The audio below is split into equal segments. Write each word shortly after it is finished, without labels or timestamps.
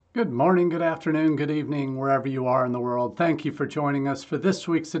Good morning, good afternoon, good evening, wherever you are in the world. Thank you for joining us for this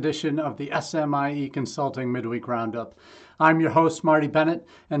week's edition of the SMIE Consulting Midweek Roundup. I'm your host, Marty Bennett,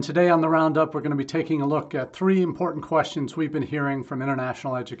 and today on the Roundup, we're going to be taking a look at three important questions we've been hearing from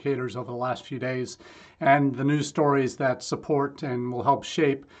international educators over the last few days, and the news stories that support and will help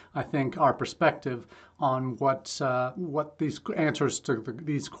shape, I think, our perspective on what these answers to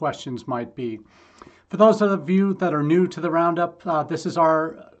these questions might be. For those of you that are new to the Roundup, this is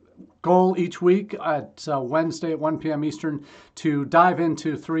our goal each week at Wednesday at 1 p.m. Eastern to dive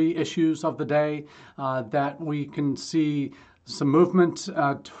into three issues of the day that we can see some movement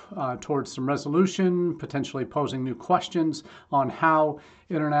towards some resolution, potentially posing new questions on how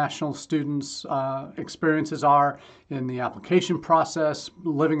international students' experiences are in the application process,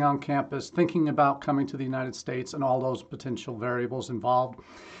 living on campus, thinking about coming to the United States, and all those potential variables involved.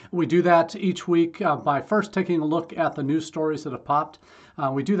 We do that each week by first taking a look at the news stories that have popped.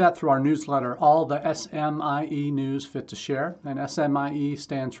 We do that through our newsletter, All the SMIE News Fit to Share. And SMIE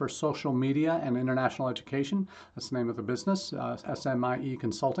stands for Social Media and International Education. That's the name of the business, SMIE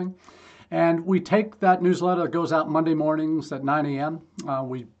Consulting. And we take that newsletter that goes out Monday mornings at 9 a.m.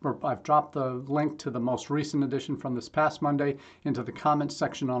 I've dropped the link to the most recent edition from this past Monday into the comments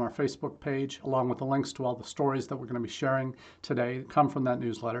section on our Facebook page, along with the links to all the stories that we're going to be sharing today that come from that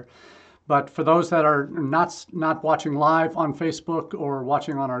newsletter. But for those that are not watching live on Facebook or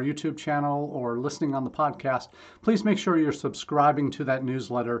watching on our YouTube channel or listening on the podcast, please make sure you're subscribing to that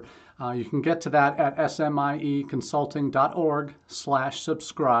newsletter. You can get to that at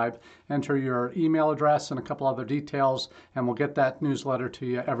smieconsulting.org/subscribe. Enter your email address and a couple other details, and we'll get that newsletter to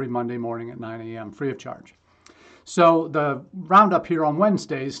you every Monday morning at 9 a.m. free of charge. So the roundup here on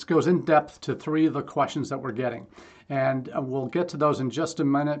Wednesdays goes in depth to three of the questions that we're getting. And we'll get to those in just a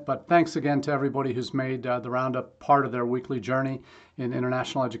minute, but thanks again to everybody who's made the Roundup part of their weekly journey in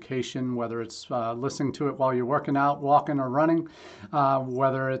international education, whether it's listening to it while you're working out, walking, or running,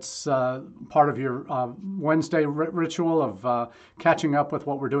 whether it's part of your Wednesday ritual of catching up with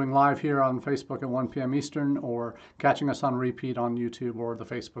what we're doing live here on Facebook at 1 p.m. Eastern, or catching us on repeat on YouTube or the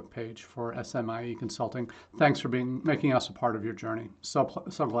Facebook page for SMIE Consulting. Thanks for making us a part of your journey. So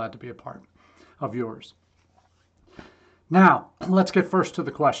glad to be a part of yours. Now, let's get first to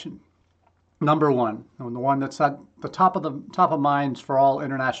the question. Number one, and the one that's at the top of minds for all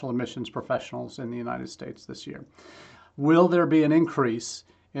international admissions professionals in the United States this year. Will there be an increase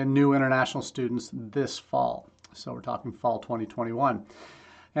in new international students this fall? So we're talking fall 2021.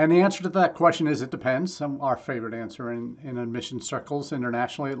 And the answer to that question is it depends. Our favorite answer in admission circles,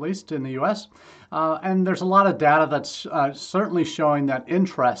 internationally at least, in the U.S. And there's a lot of data that's certainly showing that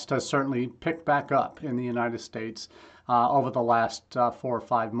interest has certainly picked back up in the United States over the last 4 or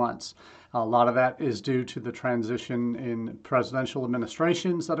 5 months. A lot of that is due to the transition in presidential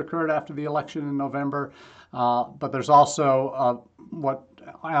administrations that occurred after the election in November. But there's also what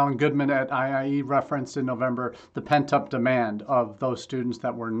Alan Goodman at IIE referenced in November, the pent-up demand of those students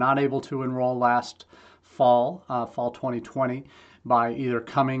that were not able to enroll last fall 2020, by either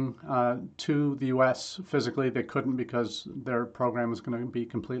coming to the U.S. physically. They couldn't because their program was going to be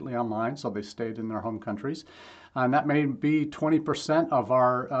completely online, so they stayed in their home countries. And that may be 20% of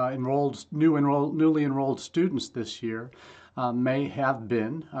our newly enrolled students this year may have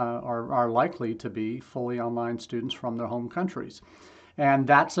been or are likely to be fully online students from their home countries. And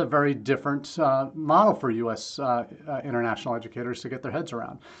that's a very different model for U.S. International educators to get their heads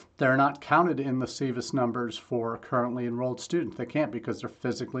around. They're not counted in the SEVIS numbers for currently enrolled students. They can't because they're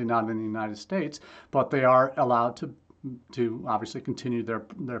physically not in the United States, but they are allowed to obviously continue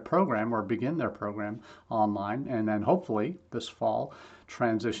their program or begin their program online, and then hopefully this fall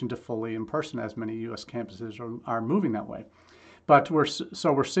transition to fully in person, as many U.S. campuses are moving that way. But we're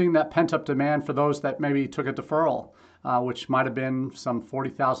seeing that pent-up demand for those that maybe took a deferral, which might have been some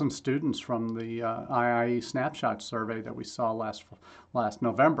 40,000 students from the IIE snapshot survey that we saw last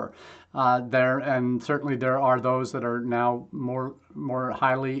November. And certainly there are those that are now more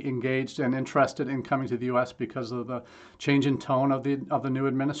highly engaged and interested in coming to the U.S. because of the change in tone of the new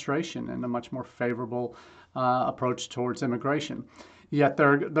administration and a much more favorable approach towards immigration. Yet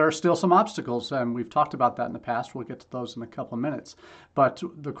there are still some obstacles, and we've talked about that in the past. We'll get to those in a couple of minutes. But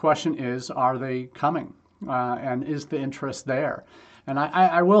the question is, are they coming? And is the interest there? And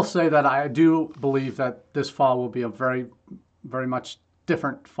I will say that I do believe that this fall will be a very, very much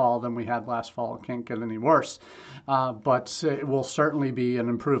different fall than we had last fall. It can't get any worse, but it will certainly be an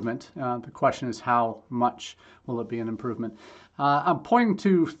improvement. The question is, how much will it be an improvement? I'm pointing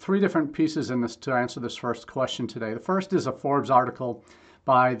to three different pieces in this to answer this first question today. The first is a Forbes article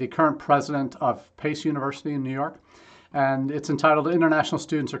by the current president of Pace University in New York. and it's entitled "International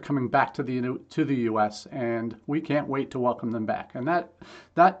Students Are Coming Back to the U.S. and we can't wait to welcome them back." And that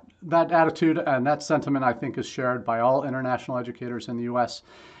attitude and that sentiment, I think, is shared by all international educators in the U.S.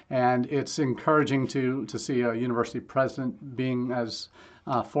 And it's encouraging to see a university president being as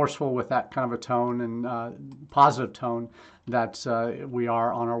forceful with that kind of a tone and positive tone that we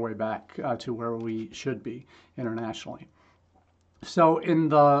are on our way back to where we should be internationally. So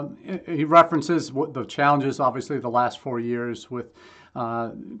he references the challenges, obviously, the last 4 years with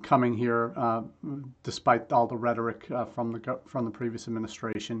coming here, despite all the rhetoric from the previous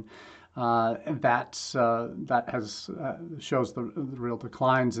administration. That shows the real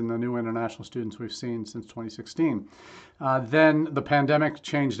declines in the new international students we've seen since 2016. Then the pandemic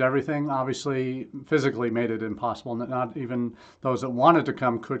changed everything. Obviously, physically made it impossible. Not even those that wanted to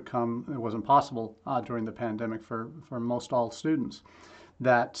come could come. It wasn't possible during the pandemic for most all students.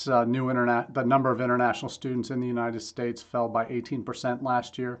 The number of international students in the United States fell by 18%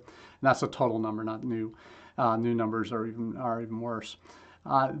 last year. And that's a total number, not new. New numbers are even worse.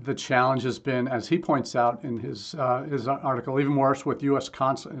 The challenge has been, as he points out in his article, even worse with U.S.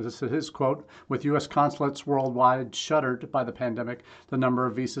 consulates. This is his quote: "With U.S. consulates worldwide shuttered by the pandemic, the number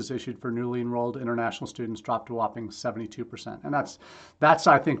of visas issued for newly enrolled international students dropped a whopping 72%." And that's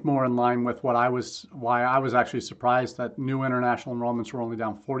I think more in line with why I was actually surprised that new international enrollments were only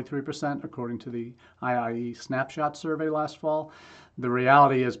down 43%, according to the IIE Snapshot survey last fall. The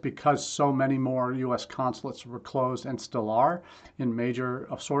reality is, because so many more U.S. consulates were closed and still are in major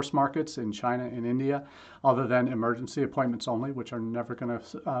source markets in China and India, other than emergency appointments only, which are never going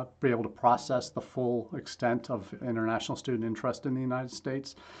to be able to process the full extent of international student interest in the United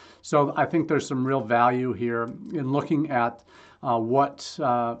States. So I think there's some real value here in looking at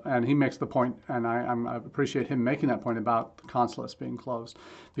and he makes the point, and I appreciate him making that point about the consulates being closed,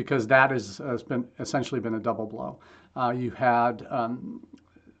 because that has essentially been a double blow. You had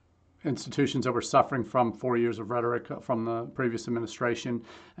institutions that were suffering from 4 years of rhetoric from the previous administration,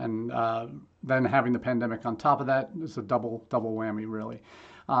 and then having the pandemic on top of that is a double whammy, really.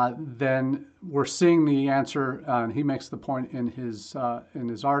 Then we're seeing the answer, and he makes the point in his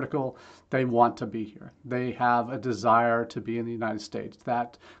article. They want to be here. They have a desire to be in the United States.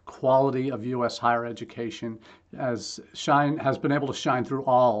 That quality of U.S. higher education has been able to shine through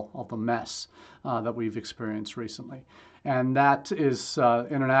all of the mess that we've experienced recently. And that is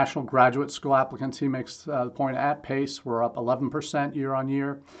international graduate school applicants. He makes the point at Pace, we're up 11% year on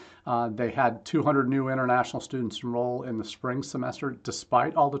year. They had 200 new international students enroll in the spring semester,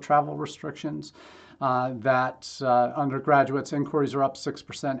 despite all the travel restrictions. Undergraduates inquiries are up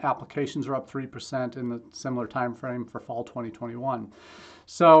 6%, applications are up 3% in the similar time frame for fall 2021.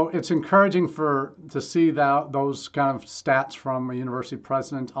 So it's encouraging to see those kind of stats from a university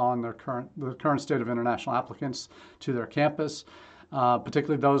president on the current state of international applicants to their campus,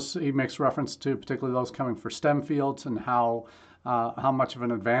 particularly those he makes reference to, particularly those coming for STEM fields, and how much of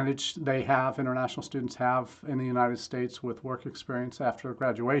an advantage international students have in the United States with work experience after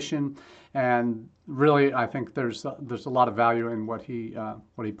graduation. And really, I think there's a lot of value in what he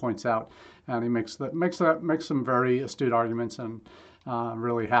points out, and he makes some very astute arguments, and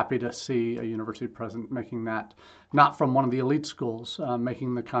really happy to see a university president making that, not from one of the elite schools,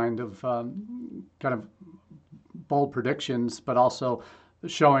 making the kind of bold predictions, but also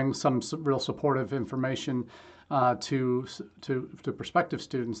showing some real supportive information to prospective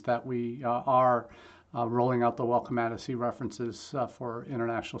students that we are rolling out the Welcome At, as he references, for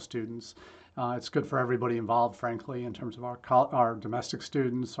international students. It's good for everybody involved, frankly, in terms of our domestic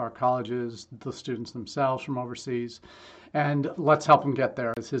students, our colleges, the students themselves from overseas. And let's help them get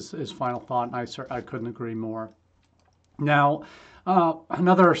there, is his final thought, and I couldn't agree more. Now,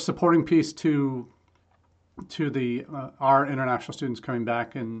 another supporting piece to our international students coming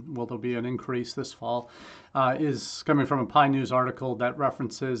back, and will there be an increase this fall, is coming from a PI News article that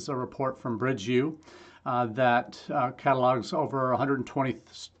references a report from BridgeU that catalogs over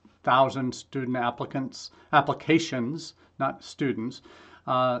 120,000 student applications, not students,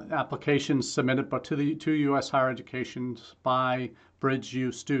 applications submitted but to U.S. higher education by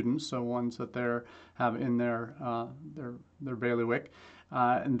BridgeU students, so ones that they have in their bailiwick.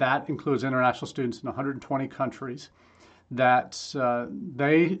 And that includes international students in 120 countries. That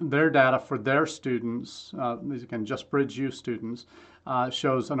their data for their students, these again just BridgeU students,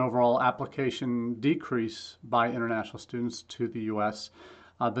 shows an overall application decrease by international students to the U.S.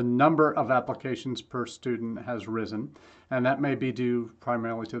 the number of applications per student has risen, and that may be due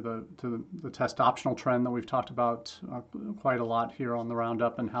primarily to the test optional trend that we've talked about quite a lot here on the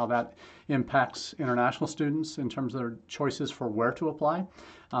Roundup, and how that impacts international students in terms of their choices for where to apply.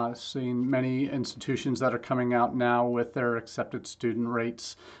 Seeing many institutions that are coming out now with their accepted student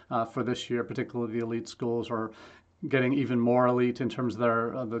rates for this year, particularly the elite schools, or getting even more elite in terms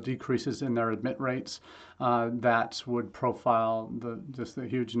of the decreases in their admit rates. That would profile just the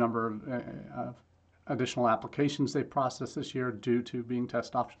huge number of additional applications they processed this year due to being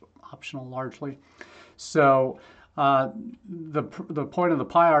test optional largely. So the point of the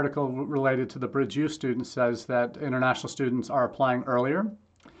PI article related to the Bridge U students says that international students are applying earlier.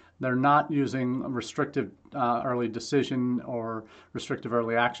 They're not using restrictive early decision or restrictive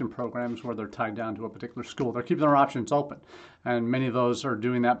early action programs where they're tied down to a particular school. They're keeping their options open. And many of those are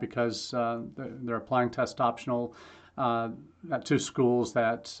doing that because they're applying test optional to schools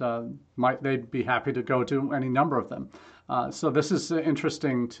that they'd be happy to go to, any number of them. So this is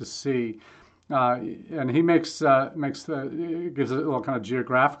interesting to see. And he gives a little kind of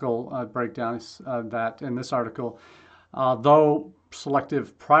geographical breakdown that in this article, though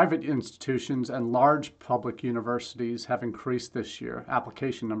selective private institutions and large public universities have increased this year,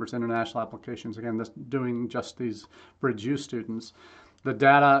 application numbers, international applications, again, doing just these Bridge U students, the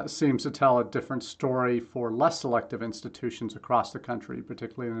data seems to tell a different story for less selective institutions across the country,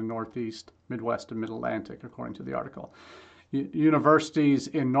 particularly in the Northeast, Midwest, and Mid-Atlantic, according to the article. Universities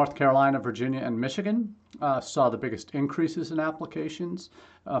in North Carolina, Virginia, and Michigan saw the biggest increases in applications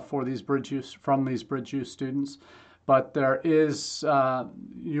from these Bridge U students. But there is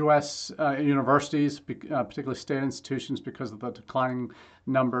U.S. universities, particularly state institutions, because of the declining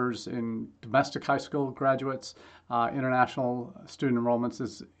numbers in domestic high school graduates. International student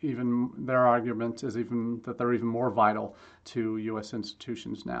enrollments their argument is that they're even more vital to U.S.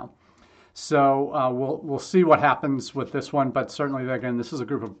 institutions now. So we'll see what happens with this one, but certainly, again, this is a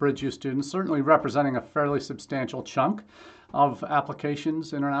group of Bridge U students, certainly representing a fairly substantial chunk of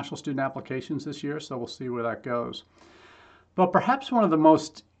applications, international student applications this year, so we'll see where that goes. But perhaps one of the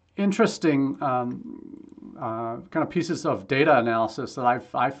most interesting kind of pieces of data analysis that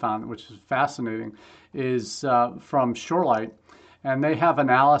I've found, which is fascinating, is from Shorelight. And they have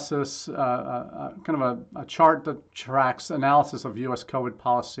analysis, kind of a chart that tracks analysis of U.S. COVID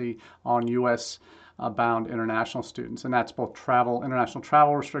policy on U.S. bound international students, and that's both international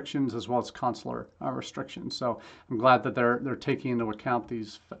travel restrictions as well as consular restrictions. So I'm glad that they're taking into account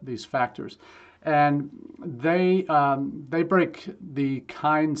these factors, and they break the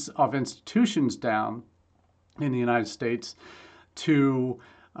kinds of institutions down in the United States to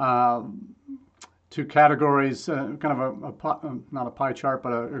categories, kind of not a pie chart,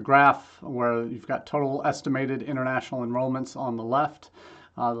 but a graph where you've got total estimated international enrollments on the left.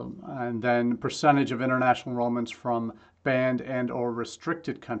 And then percentage of international enrollments from banned and or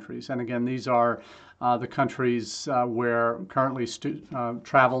restricted countries. And again, these are the countries where currently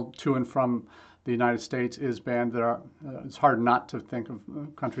travel to and from the United States is banned. It's hard not to think of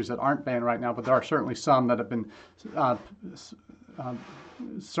countries that aren't banned right now, but there are certainly some that have been,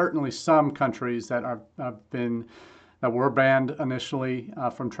 certainly some countries that were banned initially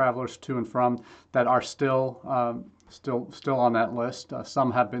from travelers to and from that are still on that list.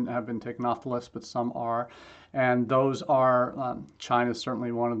 Some have been taken off the list, but some are. And those are, China's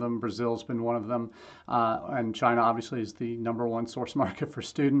certainly one of them, Brazil's been one of them, and China obviously is the #1 source market for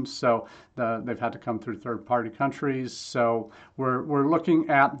students, so they've had to come through third-party countries. So we're looking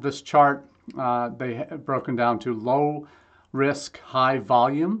at this chart. They have broken down to low risk, high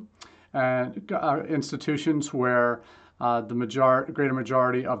volume institutions where the greater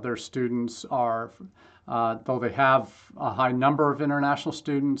majority of their students are, though they have a high number of international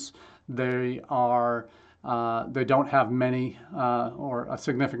students, they don't have many or a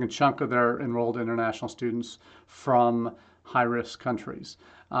significant chunk of their enrolled international students from high-risk countries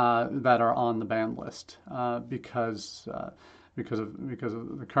that are on the ban list because of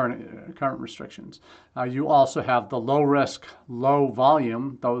the current restrictions. You also have the low risk, low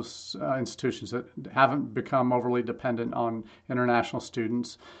volume, those institutions that haven't become overly dependent on international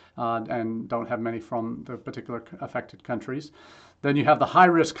students and don't have many from the particular affected countries. Then you have the high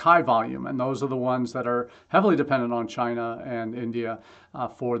risk, high volume, and those are the ones that are heavily dependent on China and India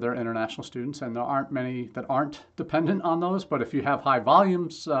for their international students. And there aren't many that aren't dependent on those, but if you have high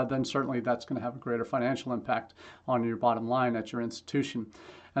volumes, then certainly that's going to have a greater financial impact on your bottom line at your institution.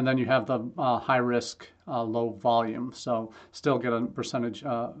 And then you have the high risk, low volume. So still get a percentage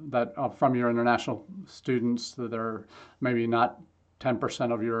from your international students that are maybe not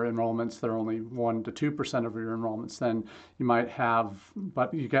 10% of your enrollments, they're only 1 to 2% of your enrollments, then you might have,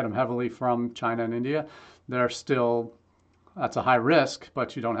 but you get them heavily from China and India, they're still, that's a high risk,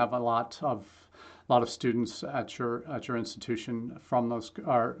 but you don't have a lot of students at your institution from those,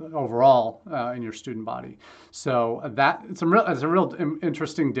 or overall in your student body. So it's a real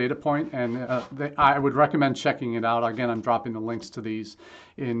interesting data point, and I would recommend checking it out. Again, I'm dropping the links to these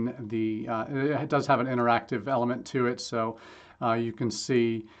in the. It does have an interactive element to it, so you can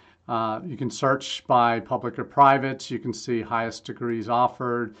see. You can search by public or private. You can see highest degrees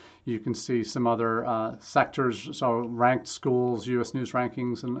offered. You can see some other sectors, so ranked schools, U.S. News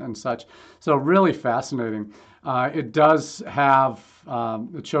rankings, and such. So really fascinating. It does have,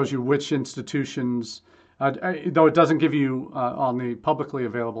 it shows you which institutions, though it doesn't give you, on the publicly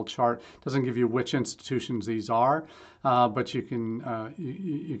available chart, doesn't give you which institutions these are. But you can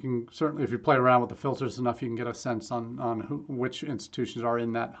certainly, if you play around with the filters enough, you can get a sense on which institutions are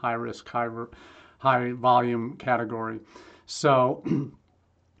in that high risk, high volume category. So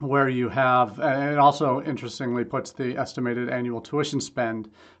where you have, and it also interestingly puts the estimated annual tuition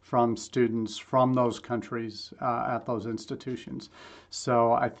spend from students from those countries at those institutions.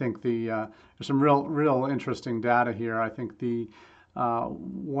 So I think there's some real interesting data here. I think I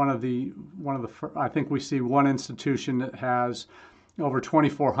think we see one institution that has over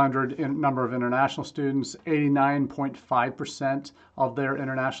 2,400 number of international students. 89.5% of their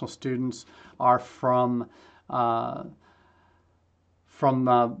international students are from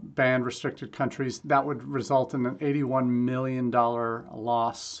banned, restricted countries. That would result in an $81 million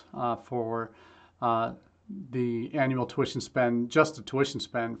loss for the annual tuition spend, just the tuition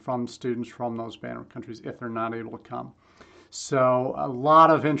spend from students from those banned countries if they're not able to come. So a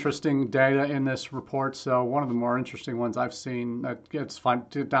lot of interesting data in this report. So one of the more interesting ones I've seen that gets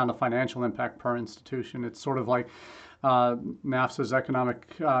down to financial impact per institution. It's sort of like NAFSA's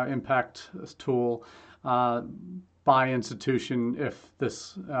economic impact tool by institution, if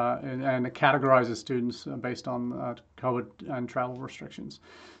this and it categorizes students based on COVID and travel restrictions.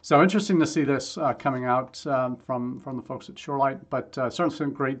 So interesting to see this coming out from the folks at Shorelight, but certainly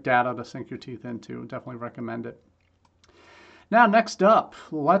some great data to sink your teeth into. Definitely recommend it. Now, next up,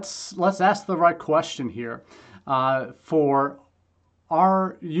 let's ask the right question here. Are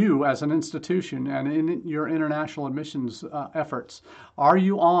you, as an institution and in your international admissions efforts, are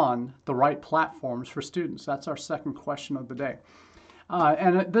you on the right platforms for students? That's our second question of the day.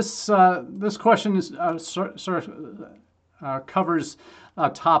 And this question is covers a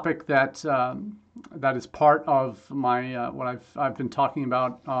topic that is part of my what I've been talking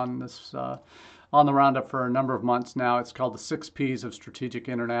about on this. On the Roundup for a number of months now. It's called the 6 Ps of Strategic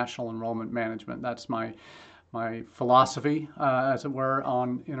International Enrollment Management. That's my philosophy, as it were,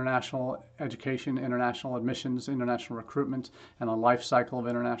 on international education, international admissions, international recruitment, and the life cycle of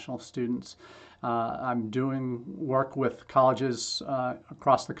international students. I'm doing work with colleges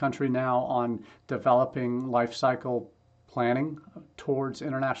across the country now on developing life cycle planning towards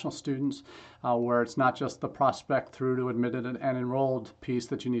international students, where it's not just the prospect through to admitted and enrolled piece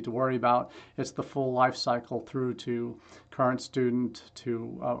that you need to worry about. It's the full life cycle through to current student,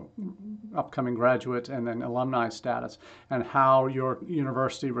 to upcoming graduate, and then alumni status, and how your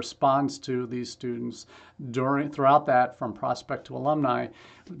university responds to these students throughout that, from prospect to alumni,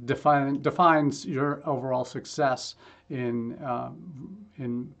 defines your overall success in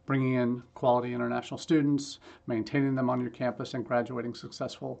bringing in quality international students, maintaining them on your campus, and graduating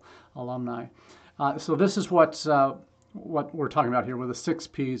successful alumni. So this is what we're talking about here with the 6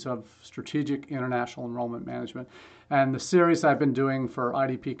 Ps of Strategic International Enrollment Management. And the series I've been doing for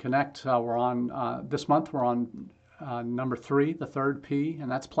IDP Connect, we're on, this month we're on number 3, the third P,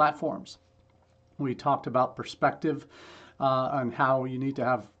 and that's platforms. We talked about perspective and how you need to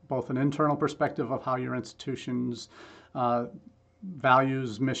have both an internal perspective of how your institution's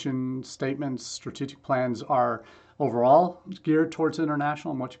values, mission, statements, strategic plans are overall geared towards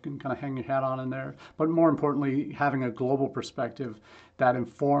international and what you can kind of hang your hat on in there. But more importantly, having a global perspective that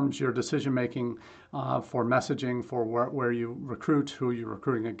informs your decision making for messaging, for where you recruit, who you're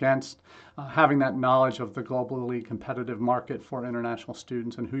recruiting against. Having that knowledge of the globally competitive market for international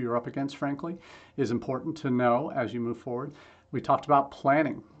students and who you're up against, frankly, is important to know as you move forward. We talked about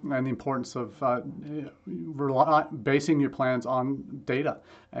planning and the importance of basing your plans on data.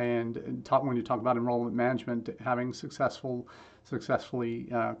 And when you talk about enrollment management, having successfully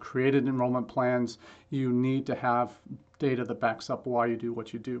created enrollment plans, you need to have data that backs up why you do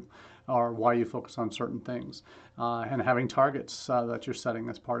what you do. or why you focus on certain things, and having targets that you're setting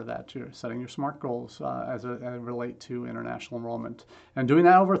as part of that. You're setting your SMART goals as it relate to international enrollment, and doing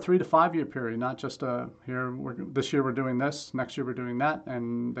that over a 3 to 5 year period, not just this year we're doing this, next year we're doing that,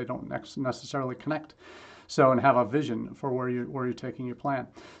 and they don't necessarily connect. So, and have a vision for where you're taking your plan.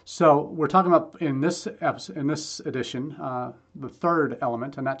 So we're talking about in this edition, the third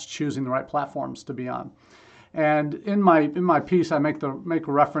element, and that's choosing the right platforms to be on. And in my piece, I make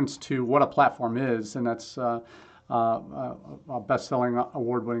a reference to what a platform is, and that's a best-selling,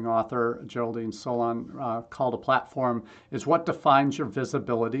 award-winning author Geraldine Solon called a platform is what defines your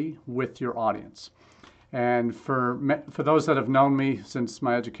visibility with your audience. And for those that have known me since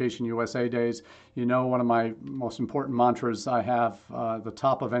my Education USA days, you know one of my most important mantras I have, the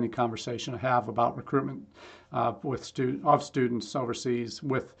top of any conversation I have about recruitment of students overseas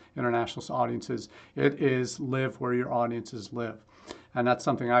with international audiences, it is live where your audiences live. And that's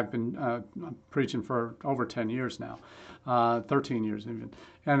something I've been preaching for over 10 years now, 13 years even.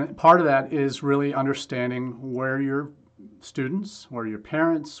 And part of that is really understanding where your students, where your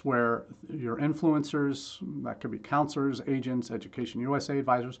parents, where your influencers, that could be counselors, agents, Education USA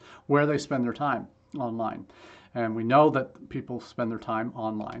advisors, where they spend their time online. And we know that people spend their time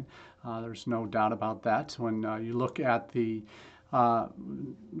online. There's no doubt about that. When you look at the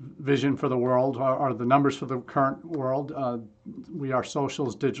vision for the world, or the numbers for the current world, We Are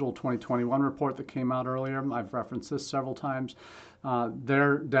Social's Digital 2021 report that came out earlier, I've referenced this several times,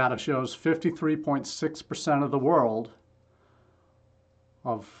 their data shows 53.6% of the world,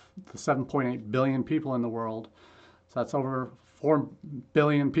 of the 7.8 billion people in the world, so that's over 4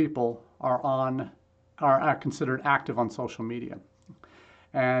 billion people are considered active on social media.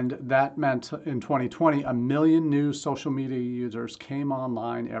 And that meant in 2020, 1 million new social media users came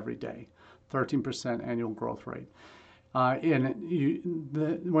online every day, 13% annual growth rate.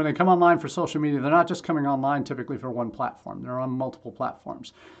 When they come online for social media, they're not just coming online typically for one platform. They're on multiple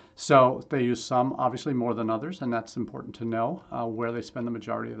platforms. So they use some, obviously, more than others, and that's important to know where they spend the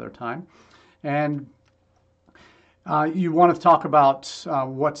majority of their time. And you want to talk about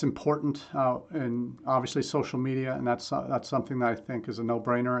what's important in, obviously, social media, and that's something that I think is a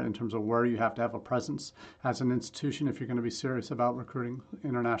no-brainer in terms of where you have to have a presence as an institution if you're going to be serious about recruiting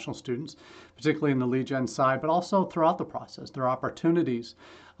international students, particularly in the lead gen side, but also throughout the process. There are opportunities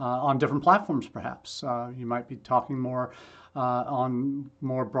on different platforms, perhaps. You might be talking more on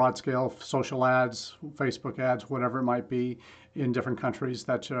more broad scale social ads, Facebook ads, whatever it might be in different countries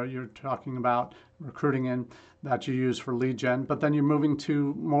that you're talking about recruiting in, that you use for lead gen, but then you're moving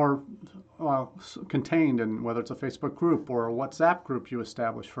to more contained, and whether it's a Facebook group or a WhatsApp group you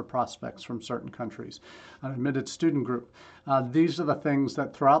establish for prospects from certain countries, an admitted student group. These are the things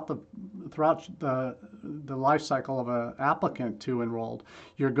that throughout the life cycle of an applicant to enrolled,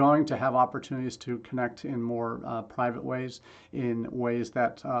 you're going to have opportunities to connect in more private ways, in ways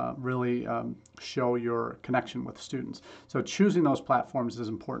that really show your connection with students. So choosing those platforms is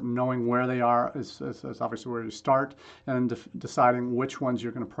important. Knowing where they are is obviously where you start, and deciding which ones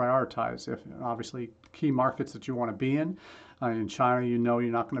you're going to prioritize. If obviously key markets that you want to be in China, you know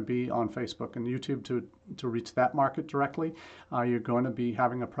you're not going to be on Facebook and YouTube to reach that market directly. You're going to be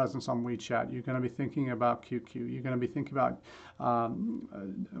having a presence on WeChat. You're going to be thinking about QQ. You're going to be thinking about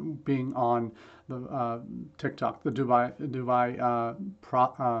being on the TikTok, the Dubai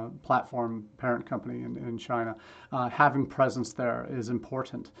platform parent company in China. Having presence there is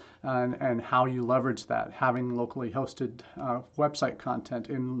important, and how you leverage that. Having locally hosted website content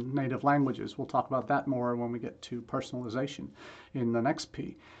in native languages. We'll talk about that more when we get to personalization in the next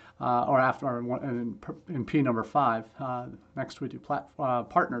P. Or after in P number 5. Next we do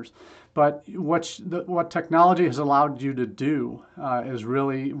partners. But what technology has allowed you to do is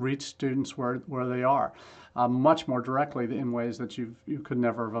really reach students where they are, much more directly in ways that you could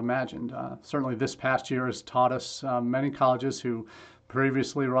never have imagined. Certainly this past year has taught us many colleges who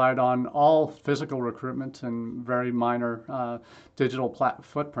previously relied on all physical recruitment and very minor digital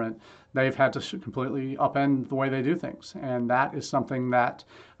footprint. They've had to completely upend the way they do things. And that is something that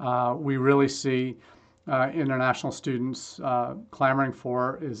we really see international students clamoring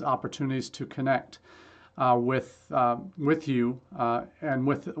for, is opportunities to connect with you and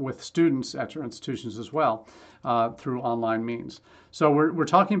with students at your institutions as well through online means. So we're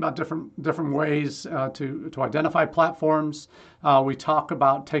talking about different ways to identify platforms. We talk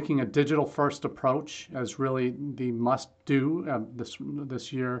about taking a digital first approach as really the must do.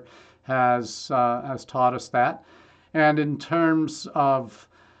 This year has taught us that. And in terms of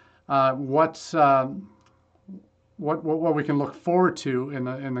what we can look forward to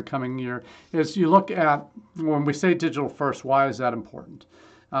in the coming year is, you look at, when we say digital first, why is that important?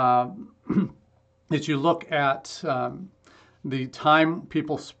 is you look at the time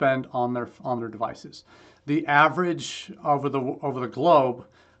people spend on their devices. The average over the globe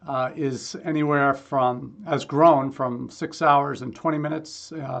is anywhere from, has grown from 6 hours and 20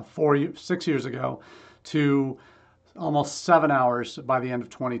 minutes 6 years ago to almost 7 hours by the end of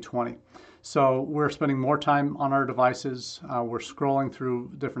 2020. So we're spending more time on our devices. We're scrolling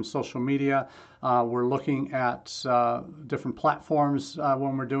through different social media. We're looking at different platforms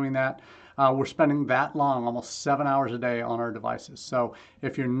when we're doing that. We're spending that long, almost 7 hours a day on our devices. So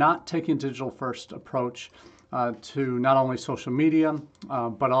if you're not taking a digital first approach to not only social media,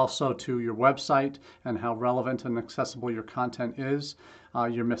 but also to your website and how relevant and accessible your content is,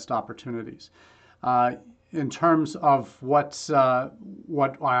 your missed opportunities. In terms of what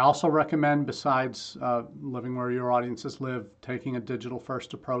I also recommend, besides living where your audiences live, taking a digital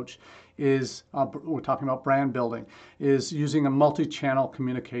first approach, is we're talking about brand building, is using a multi-channel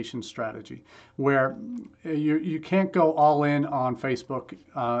communication strategy where you can't go all in on Facebook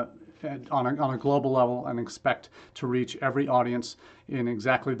on a global level and expect to reach every audience in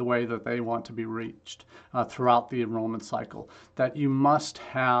exactly the way that they want to be reached throughout the enrollment cycle. That you must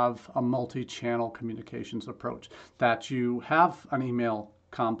have a multi-channel communications approach, that you have an email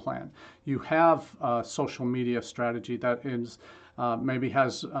comm plan, you have a social media strategy that is maybe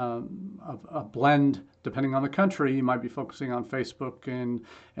has a blend. Depending on the country, you might be focusing on Facebook and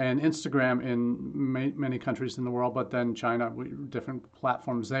Instagram in many countries in the world, but then China, different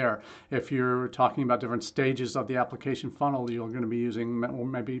platforms there. If you're talking about different stages of the application funnel, you're going to be using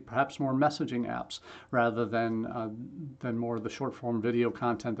maybe perhaps more messaging apps rather than more of the short form video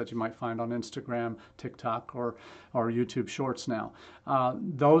content that you might find on Instagram, TikTok, or YouTube Shorts now.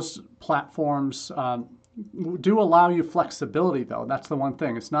 Those platforms do allow you flexibility, though. That's the one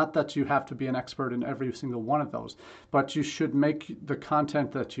thing. It's not that you have to be an expert in every single one of those, but you should make the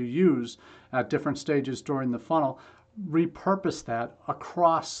content that you use at different stages during the funnel, repurpose that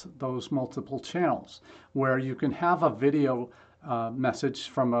across those multiple channels, where you can have a video message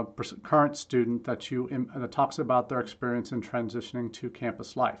from a current student that talks about their experience in transitioning to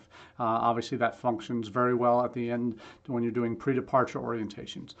campus life. Obviously, that functions very well at the end when you're doing pre-departure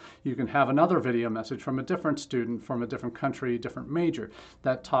orientations. You can have another video message from a different student from a different country, different major,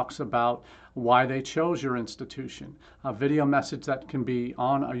 that talks about why they chose your institution. A video message that can be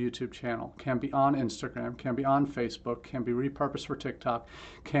on a YouTube channel, can be on Instagram, can be on Facebook, can be repurposed for TikTok,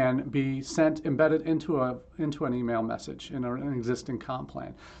 can be embedded into an email message in an existing comm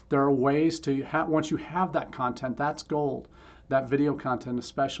plan. There are ways to once you have that content, that's gold. That video content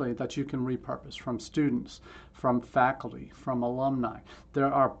especially, that you can repurpose from students, from faculty, from alumni.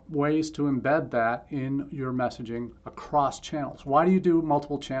 There are ways to embed that in your messaging across channels. Why do you do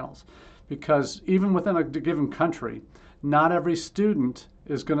multiple channels? Because even within a given country, not every student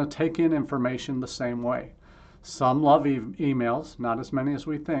is going to take in information the same way. Some love emails, not as many as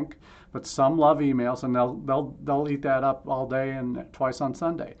we think, but some love emails, and they'll eat that up all day and twice on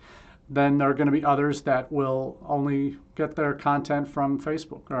Sunday. Then there are going to be others that will only get their content from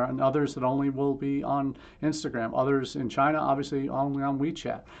Facebook, and others that only will be on Instagram. Others in China, obviously, only on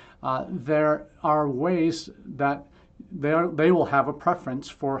WeChat. There are ways that they will have a preference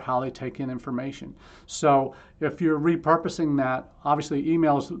for how they take in information. So if you're repurposing that, obviously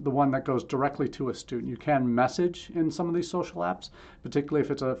email is the one that goes directly to a student. You can message in some of these social apps, particularly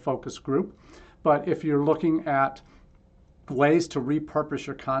if it's a focus group. But if you're looking at ways to repurpose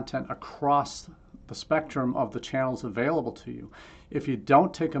your content across the spectrum of the channels available to you, if you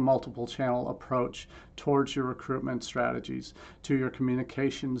don't take a multiple channel approach towards your recruitment strategies, to your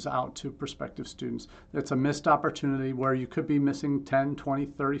communications out to prospective students, it's a missed opportunity where you could be missing 10, 20,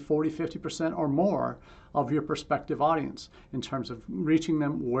 30, 40, 50% or more of your prospective audience in terms of reaching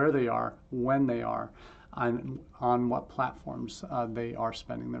them where they are, when they are, and on what platforms they are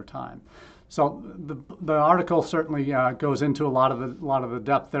spending their time. So the article certainly goes into a lot of the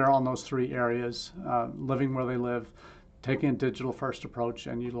depth there on those three areas: living where they live, taking a digital first approach,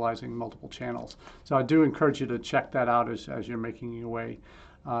 and utilizing multiple channels. So I do encourage you to check that out as you're making your way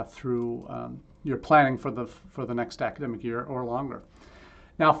through your planning for the next academic year or longer.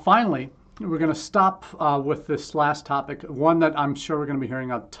 Now, finally, we're going to stop with this last topic, one that I'm sure we're going to be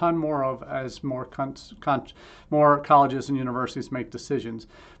hearing a ton more of as more colleges and universities make decisions.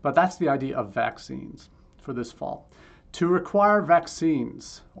 But that's the idea of vaccines for this fall. To require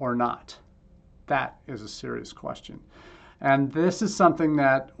vaccines or not, that is a serious question. And this is something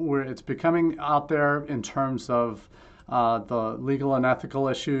that it's becoming out there in terms of the legal and ethical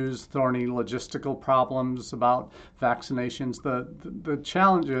issues, thorny logistical problems about vaccinations. The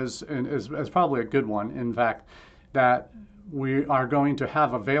challenge is probably a good one, in fact, that we are going to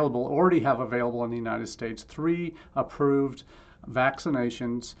have available, already have available in the United States, 3 approved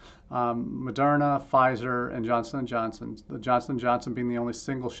vaccinations, Moderna, Pfizer, and Johnson & Johnson. The Johnson & Johnson being the only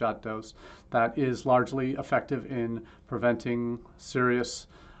single shot dose that is largely effective in preventing serious,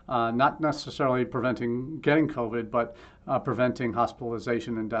 not necessarily preventing getting COVID, but preventing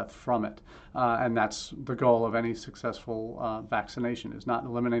hospitalization and death from it. And that's the goal of any successful vaccination, is not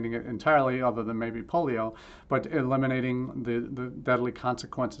eliminating it entirely, other than maybe polio, but eliminating the deadly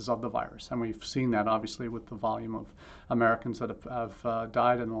consequences of the virus. And we've seen that obviously with the volume of Americans that have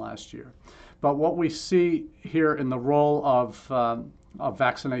died in the last year. But what we see here in the role of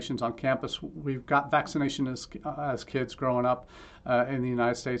vaccinations on campus, we've got vaccination as kids growing up in the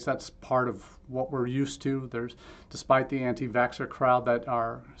United States. That's part of what we're used to. Despite the anti-vaxxer crowd that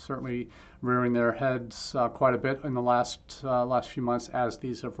are certainly rearing their heads quite a bit in the last few months as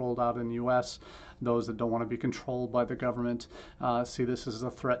these have rolled out in the U.S., those that don't want to be controlled by the government see this as a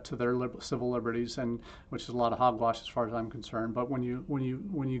threat to their civil liberties, and which is a lot of hogwash as far as I'm concerned. But when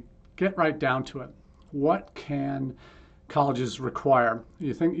you get right down to it, what can colleges require?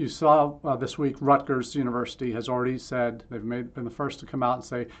 You saw this week Rutgers University has already said, been the first to come out and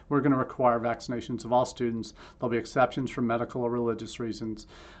say, we're going to require vaccinations of all students. There'll be exceptions for medical or religious reasons,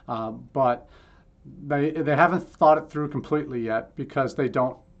 but they haven't thought it through completely yet, because they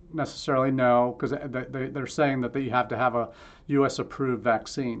don't necessarily know, because they're saying that you have to have a U.S. approved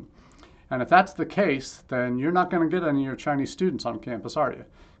vaccine. And if that's the case, then you're not going to get any of your Chinese students on campus, are you?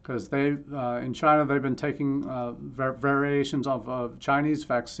 Because in China, they've been taking variations of Chinese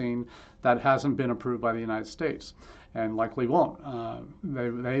vaccine that hasn't been approved by the United States, and likely won't.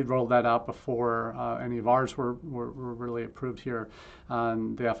 They rolled that out before any of ours were really approved here.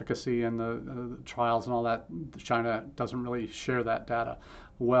 The efficacy and the trials and all that, China doesn't really share that data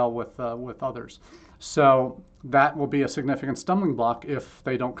well with others. So that will be a significant stumbling block if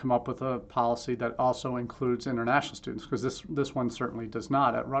they don't come up with a policy that also includes international students, because this one certainly does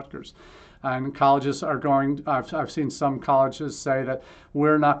not at Rutgers. And colleges are going, I've seen some colleges say that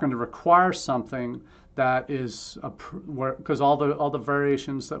we're not going to require something that is, because all the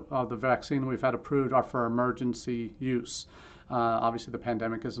variations of the vaccine we've had approved are for emergency use. Obviously the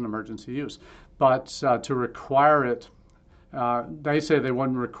pandemic is an emergency use, but to require it, they say they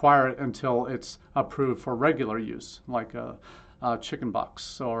wouldn't require it until it's approved for regular use, like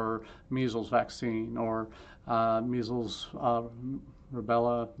chickenpox or measles vaccine, or measles, mumps and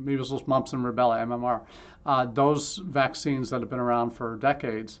rubella, MMR. Those vaccines that have been around for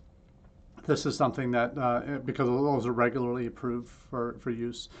decades, this is something that, because those are regularly approved for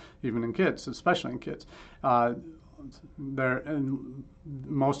use, even in kids, especially in kids. And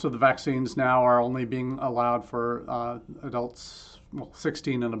most of the vaccines now are only being allowed for adults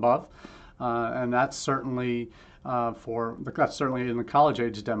 16 and above, and that's certainly that's certainly in the college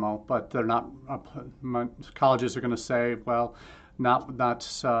age demo. But they're not. Colleges are going to say, well, not that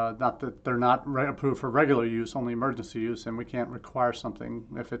they're not approved for regular use, only emergency use, and we can't require something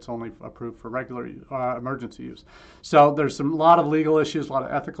if it's only approved for regular emergency use. So there's a lot of legal issues, a lot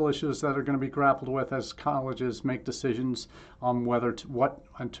of ethical issues that are going to be grappled with as colleges make decisions on what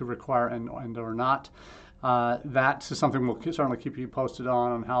to require and or not. That is something we'll certainly keep you posted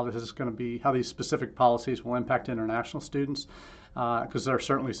on how this is going to be, how these specific policies will impact international students, because there are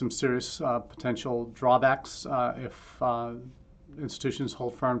certainly some serious potential drawbacks if institutions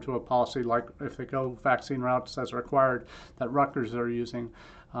hold firm to a policy, like if they go vaccine routes as required that Rutgers are using,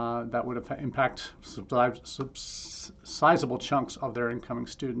 that would impact sizable chunks of their incoming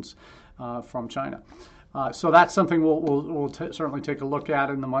students from China. So that's something we'll certainly take a look at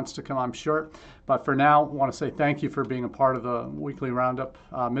in the months to come, I'm sure. But for now, I want to say thank you for being a part of the weekly roundup,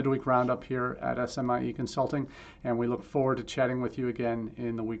 midweek roundup here at SMIE Consulting, and we look forward to chatting with you again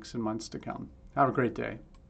in the weeks and months to come. Have a great day.